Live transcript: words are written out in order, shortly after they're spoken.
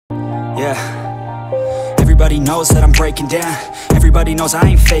Yeah. Everybody knows that I'm breaking down. Everybody knows I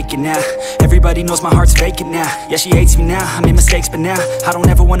ain't faking now. Everybody knows my heart's vacant now. Yeah, she hates me now, I made mistakes but now I don't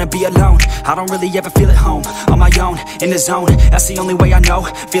ever wanna be alone. I don't really ever feel at home. On my own, in the zone, that's the only way I know.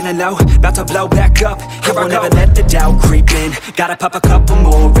 Feeling low, about to blow back up. Here I won't ever let the doubt creep in. Gotta pop a couple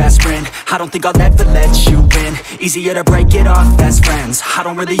more aspirin. I don't think I'll ever let you in. Easier to break it off as friends. I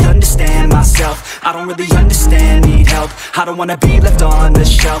don't really understand myself. I don't really understand, need help. I don't wanna be left on the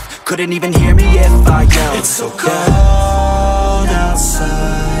shelf. Couldn't even hear me if I yelled. It's so cold outside,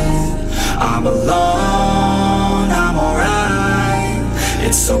 I'm alone, I'm alright.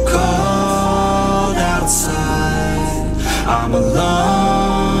 It's so cold outside, I'm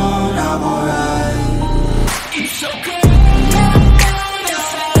alone, I'm alright. It's so cold.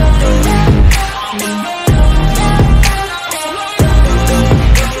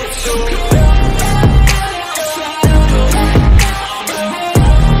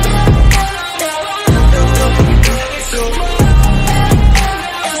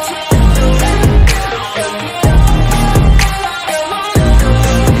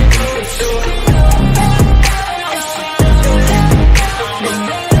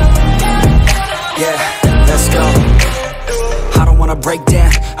 Break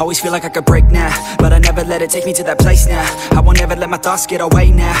down, always feel like I could break now, but I never let it take me to that place now. I won't ever let my thoughts get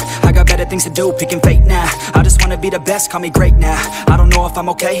away now. I got better things to do, picking fate now. I just wanna be the best, call me great now. I don't know if I'm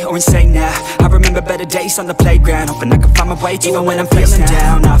okay or insane now. I remember better days on the playground, hoping I can find my way. Even when I'm feeling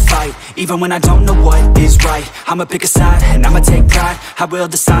down, I fight. Even when I don't know what is right, I'ma pick a side and I'ma take pride. I will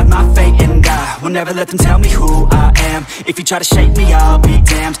decide my fate and I will never let them tell me who I am. If you try to shake me, I'll be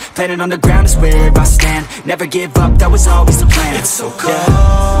damned. Planet on the ground is where I stand. Never give up, that was always the plan. It's so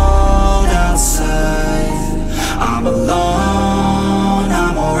cold outside, I'm alone,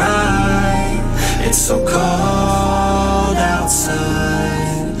 I'm alright. It's so cold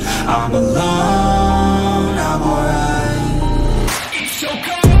outside, I'm alone, I'm alright. It's so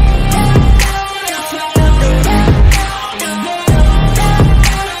cold.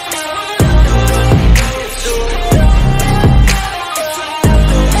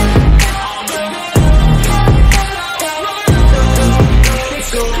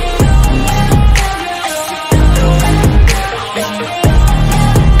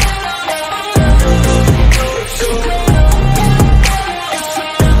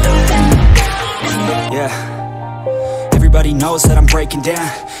 Everybody knows that I'm breaking down.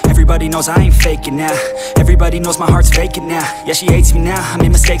 Everybody knows I ain't faking now. Everybody knows my heart's vacant now. Yeah, she hates me now, I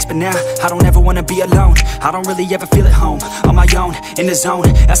made mistakes but now I don't ever wanna be alone. I don't really ever feel at home. On my own, in the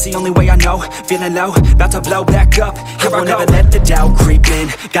zone, that's the only way I know. Feeling low, about to blow back up. Here I won't ever let the doubt creep in.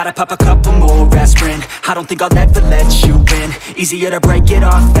 Gotta pop a couple more aspirin. I don't think I'll ever let you in. Easier to break it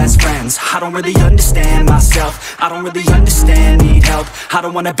off as friends. I don't really understand myself. I don't really understand, need help. I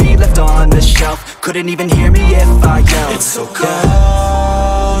don't wanna be left on the shelf. Couldn't even hear me if I yelled. It's so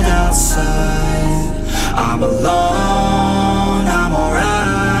cold outside, I'm alone, I'm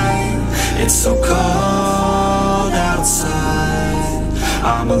alright. It's so cold outside,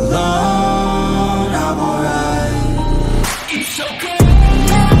 I'm alone, I'm alright. It's so cold.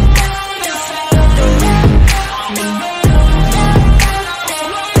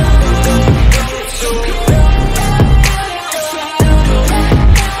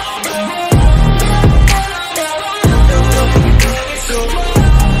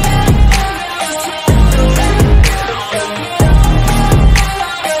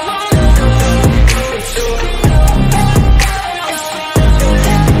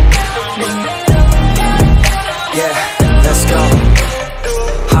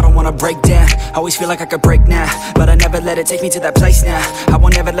 Break down, always feel like I could break now, but I never let it take me to that place now. I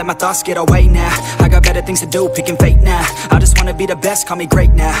won't ever let my thoughts get away now. I got better things to do, picking fate now. I just wanna be the best, call me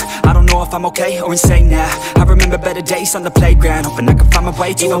great now. I don't know if I'm okay or insane now. I remember better days on the playground, hoping I can find my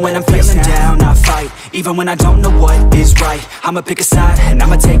way. Even when I'm feeling down, I fight. Even when I don't know what is right, I'ma pick a side and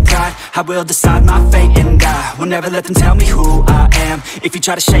I'ma take pride. I will decide my fate and I will never let them tell me who I am. If you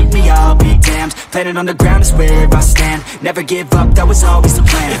try to shake me, I'll be damned. Planet on the ground is where I stand. Never give up, that was always the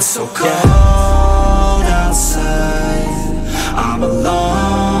plan. It's so cold outside,